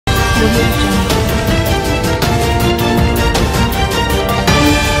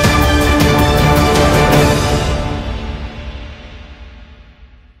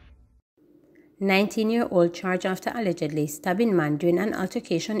19-year-old charged after allegedly stabbing man during an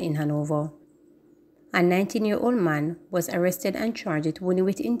altercation in Hanover. A 19-year-old man was arrested and charged with wounding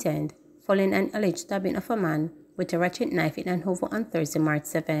with intent following an alleged stabbing of a man with a ratchet knife in Hanover on Thursday, March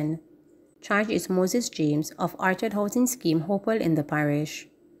 7. Charged is Moses James of Orchard Housing Scheme, Hopewell in the parish.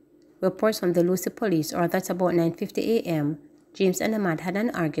 Reports from the Lucy police are that about 9:50 a.m., James and the man had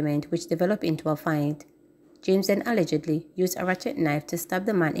an argument which developed into a fight. James then allegedly used a ratchet knife to stab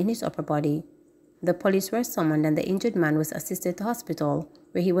the man in his upper body. The police were summoned and the injured man was assisted to hospital,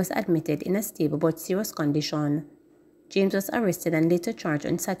 where he was admitted in a stable but serious condition. James was arrested and later charged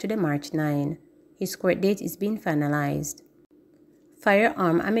on Saturday, March 9. His court date is being finalized.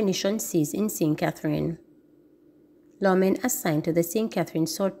 Firearm ammunition seized in St. Catherine. Lawmen assigned to the St. Catherine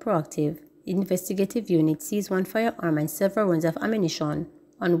South Proactive Investigative Unit seized one firearm and several rounds of ammunition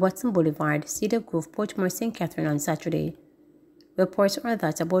on Watson Boulevard, Cedar Grove, Portmore, St. Catherine on Saturday. Reports are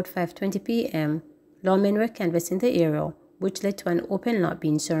that about 5:20 p.m., lawmen were canvassing the area, which led to an open lot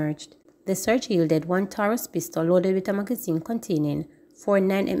being searched. The search yielded one Taurus pistol loaded with a magazine containing 4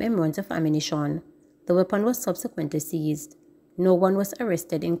 9mm rounds of ammunition. The weapon was subsequently seized. No one was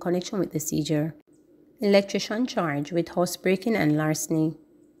arrested in connection with the seizure. Electrician charged with housebreaking and larceny.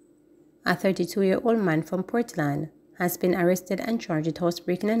 A 32-year-old man from Portland has been arrested and charged with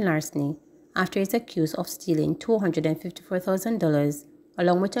housebreaking and larceny after he is accused of stealing $254,000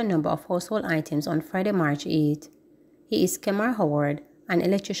 along with a number of household items on Friday, March 8. He is Kemar Howard, an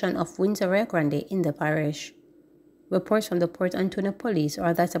electrician of Windsor Grande in the parish. Reports from the Port Antonio police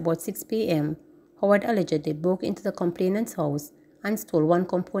are that about 6 p.m., Howard allegedly broke into the complainant's house and stole one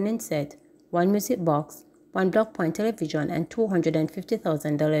component set, one music box, one block point television, and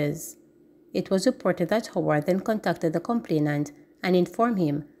 $250,000. It was reported that Howard then contacted the complainant and informed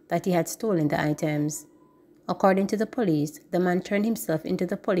him that he had stolen the items. According to the police, the man turned himself into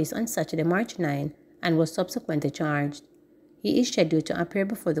the police on Saturday, March 9, and was subsequently charged. He is scheduled to appear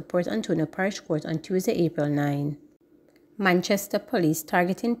before the Port Antonio Parish Court on Tuesday, April 9. Manchester police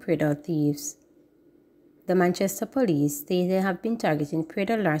targeting Pradle thieves. The Manchester police say they have been targeting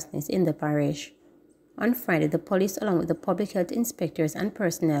Pradle larcenies in the parish. On Friday, the police, along with the public health inspectors and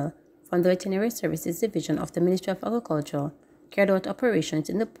personnel from the Veterinary Services Division of the Ministry of Agriculture, carried out operations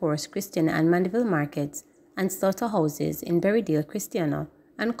in the Porus, Christiana, and Mandeville markets and slaughterhouses in Berrydale, Christiana,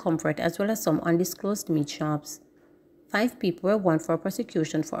 and Comfort, as well as some undisclosed meat shops. 5 people were warned for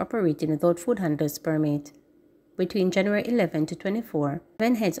prosecution for operating without food handler's permit. Between January 11 to 24,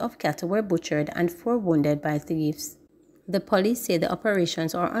 7 heads of cattle were butchered and 4 wounded by thieves. The police say the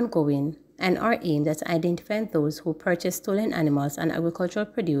operations are ongoing and are aimed at identifying those who purchase stolen animals and agricultural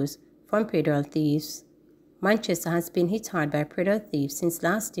produce from Pradle thieves. Manchester has been hit hard by Pradle thieves since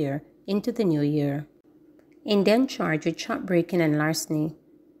last year into the new year. Indian charged with shop breaking and larceny.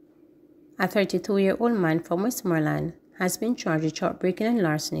 A 32-year-old man from Westmoreland has been charged with shop breaking and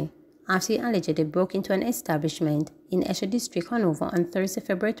larceny after he allegedly broke into an establishment in Esher District, Hanover on Thursday,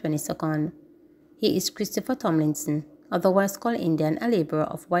 February 22nd. He is Christopher Tomlinson, otherwise called Indian, a laborer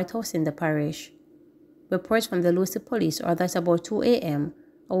of White House in the parish. Reports from the Lucy police are that about 2 a.m.,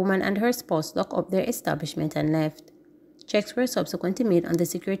 a woman and her spouse locked up their establishment and left. Checks were subsequently made on the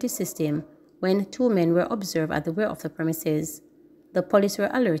security system when 2 men were observed at the rear of the premises. The police were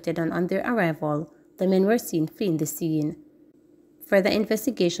alerted, and on their arrival, the men were seen fleeing the scene. Further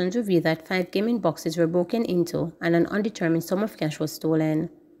investigations revealed that 5 gaming boxes were broken into and an undetermined sum of cash was stolen.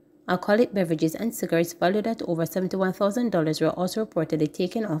 Alcoholic beverages and cigarettes valued at over $71,000 were also reportedly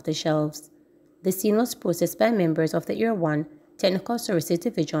taken off the shelves. The scene was processed by members of the Area 1 Technical Services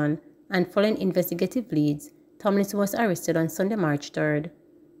Division, and following investigative leads, Tomlinson was arrested on Sunday, March 3rd.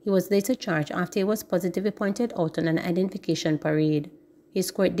 He was later charged after he was positively pointed out on an identification parade.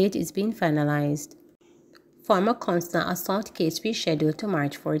 His court date is being finalized. Former councillor assault case rescheduled to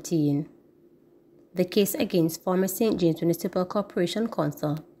March 14. The case against former St. James Municipal Corporation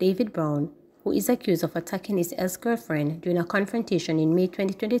councillor David Brown, who is accused of attacking his ex-girlfriend during a confrontation in May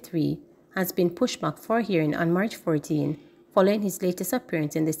 2023, has been pushed back for hearing on March 14, following his latest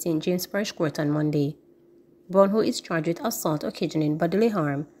appearance in the St. James Parish Court on Monday. Brown, who is charged with assault occasioning bodily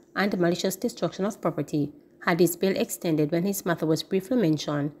harm and malicious destruction of property, had his bail extended when his matter was briefly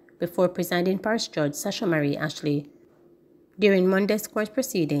mentioned before presiding parish judge Sasha Marie Ashley. During Monday's court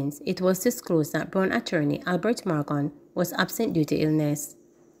proceedings, it was disclosed that Brown attorney Albert Morgan was absent due to illness.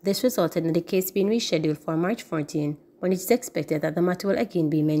 This resulted in the case being rescheduled for March 14, when it is expected that the matter will again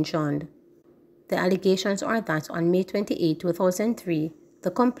be mentioned. The allegations are that on May 28, 2003,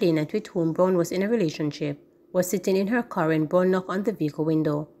 The complainant, with whom Brown was in a relationship, was sitting in her car when Brown knocked on the vehicle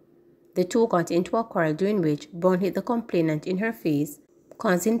window. The two got into a quarrel during which Brown hit the complainant in her face,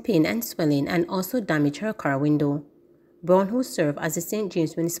 causing pain and swelling, and also damaged her car window. Brown, who served as the St.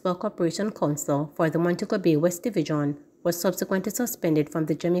 James Municipal Corporation Council for the Montego Bay West Division, was subsequently suspended from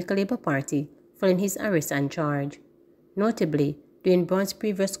the Jamaica Labour Party following his arrest and charge. Notably, during Brown's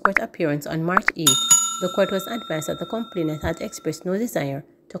previous court appearance on March 8, the court was advised that the complainant had expressed no desire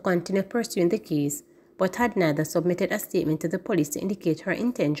to continue pursuing the case, but had neither submitted a statement to the police to indicate her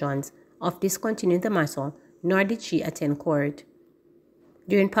intentions of discontinuing the matter, nor did she attend court.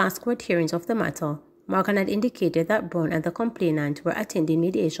 During past court hearings of the matter, Morgan had indicated that Brown and the complainant were attending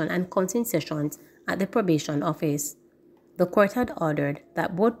mediation and counseling sessions at the probation office. The court had ordered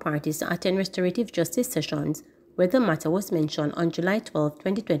that both parties attend restorative justice sessions, where the matter was mentioned on July 12,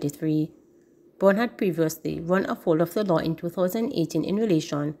 2023. Brown had previously run afoul of the law in 2018 in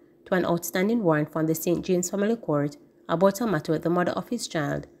relation to an outstanding warrant from the St. James Family Court about a matter with the mother of his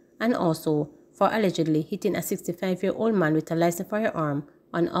child, and also for allegedly hitting a 65-year-old man with a licensed firearm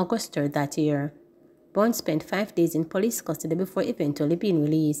on August 3rd that year. Brown spent 5 days in police custody before eventually being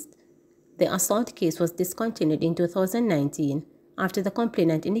released. The assault case was discontinued in 2019 after the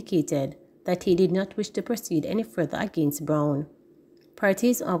complainant indicated that he did not wish to proceed any further against Brown. Prior to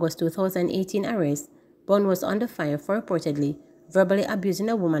his August 2018 arrest, Brown was under fire for reportedly verbally abusing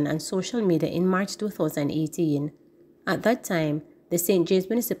a woman on social media in March 2018. At that time, the St. James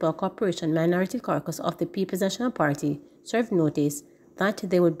Municipal Corporation Minority Caucus of the People's National Party served notice that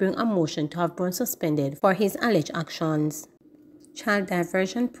they would bring a motion to have Brown suspended for his alleged actions. Child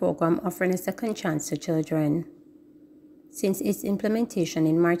Diversion Program offering a second chance to children. Since its implementation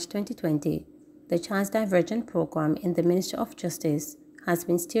in March 2020, the Child Diversion Program in the Ministry of Justice has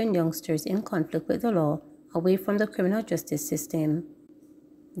been steering youngsters in conflict with the law away from the criminal justice system.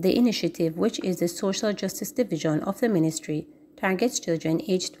 The initiative, which is the Social Justice Division of the Ministry, targets children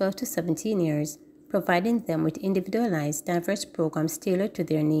aged 12 to 17 years, providing them with individualized, diverse programs tailored to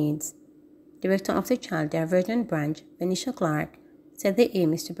their needs. Director of the Child Diversion Branch, Venetia Clark, said the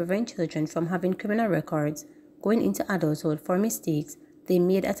aim is to prevent children from having criminal records going into adulthood for mistakes they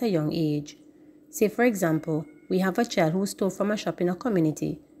made at a young age. Say, for example, we have a child who stole from a shop in a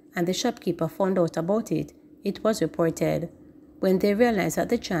community, and the shopkeeper found out about it. It was reported. When they realized that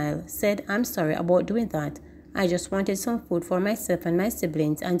the child said, "I'm sorry about doing that, I just wanted some food for myself and my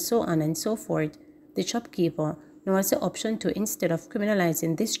siblings," and so on and so forth, the shopkeeper now has the option to, instead of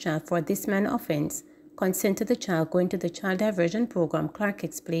criminalizing this child for this minor offense, consent to the child going to the child diversion program, Clark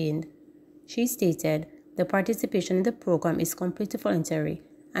explained. She stated, the participation in the program is completely voluntary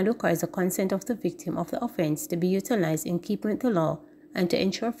and requires the consent of the victim of the offense to be utilized in keeping with the law and to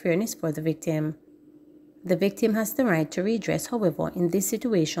ensure fairness for the victim. The victim has the right to redress. However, in this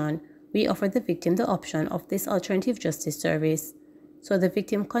situation, we offer the victim the option of this alternative justice service. So the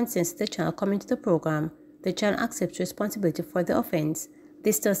victim consents to the child coming to the program. The child accepts responsibility for the offense.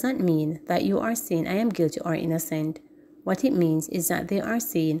 This does not mean that you are saying I am guilty or innocent. What it means is that they are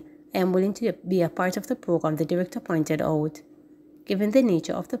saying I am willing to be a part of the program, the director pointed out. Given the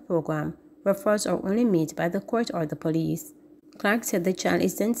nature of the program, referrals are only made by the court or the police. Clark said the child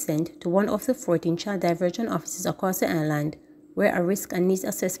is then sent to one of the 14 child diversion offices across the island, where a risk and needs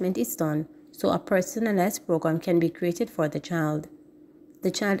assessment is done so a personalized program can be created for the child.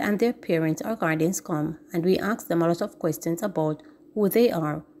 The child and their parents or guardians come, and we ask them a lot of questions about who they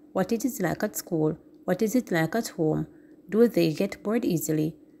are, what it is like at school, what is it like at home, do they get bored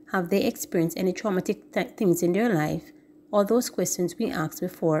easily, have they experienced any traumatic things in their life. All those questions we asked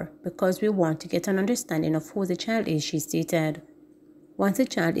before because we want to get an understanding of who the child is, she stated. Once the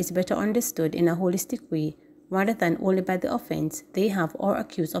child is better understood in a holistic way, rather than only by the offense they have or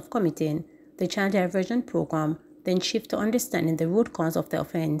accused of committing, the child diversion program then shifts to understanding the root cause of the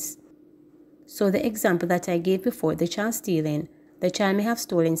offense. So the example that I gave before, the child stealing, the child may have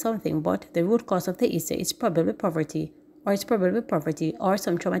stolen something, but the root cause of the issue is probably poverty or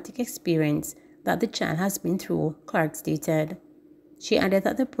some traumatic experience that the child has been through, Clark stated. She added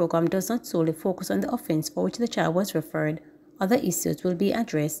that the program does not solely focus on the offense for which the child was referred. Other issues will be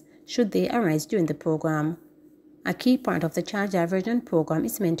addressed should they arise during the program. A key part of the child diversion program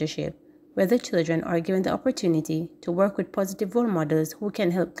is mentorship, where the children are given the opportunity to work with positive role models who can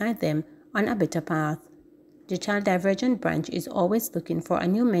help guide them on a better path. The child diversion branch is always looking for a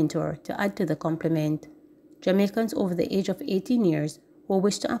new mentor to add to the complement. Jamaicans over the age of 18 years who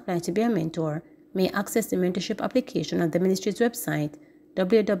wish to apply to be a mentor may access the mentorship application on the ministry's website,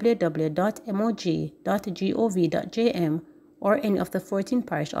 www.mog.gov.jm, or any of the 14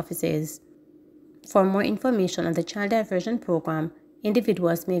 parish offices. For more information on the child diversion program,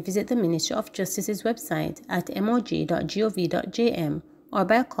 Individuals may visit the Ministry of Justice's website at moj.gov.jm or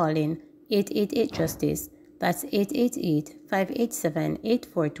by calling 888-JUSTICE, that's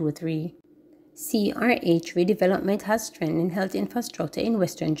 888-587-8423. CRH redevelopment has strengthened health infrastructure in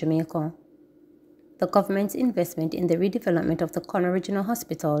Western Jamaica. The government's investment in the redevelopment of the Corner Regional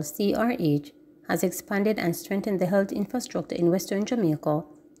Hospital, CRH, has expanded and strengthened the health infrastructure in Western Jamaica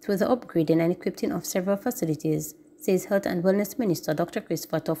through the upgrading and equipping of several facilities, says Health and Wellness Minister Dr.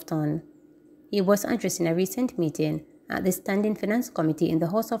 Christopher Tufton. He was addressing a recent meeting at the Standing Finance Committee in the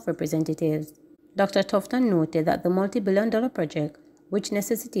House of Representatives. Dr. Tufton noted that the multi-billion-dollar project, which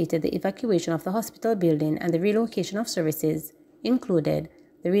necessitated the evacuation of the hospital building and the relocation of services, included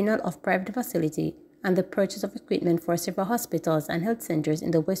the renewal of private facility and the purchase of equipment for several hospitals and health centers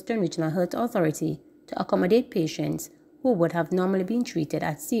in the Western Regional Health Authority to accommodate patients who would have normally been treated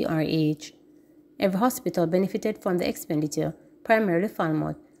at CRH. Every hospital benefited from the expenditure, primarily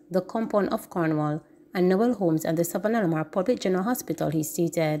Falmouth, the Compound of Cornwall, and Noel Homes and the Savannah Public General Hospital, he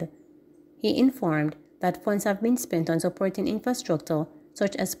stated. He informed that funds have been spent on supporting infrastructure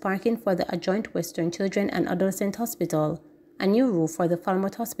such as parking for the adjoint Western Children and Adolescent Hospital, a new roof for the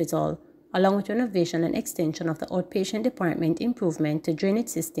Falmouth Hospital, along with renovation and extension of the outpatient department, improvement to drainage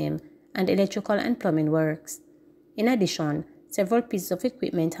system, and electrical and plumbing works. In addition, several pieces of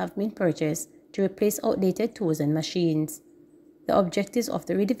equipment have been purchased to replace outdated tools and machines. The objectives of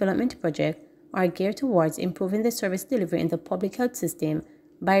the redevelopment project are geared towards improving the service delivery in the public health system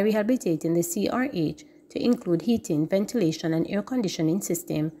by rehabilitating the CRH to include heating, ventilation, and air conditioning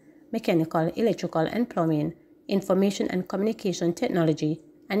system, mechanical, electrical, and plumbing, information and communication technology,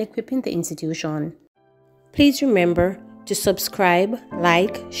 and equipping the institution. Please remember to subscribe,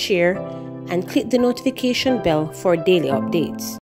 like, share, and click the notification bell for daily updates.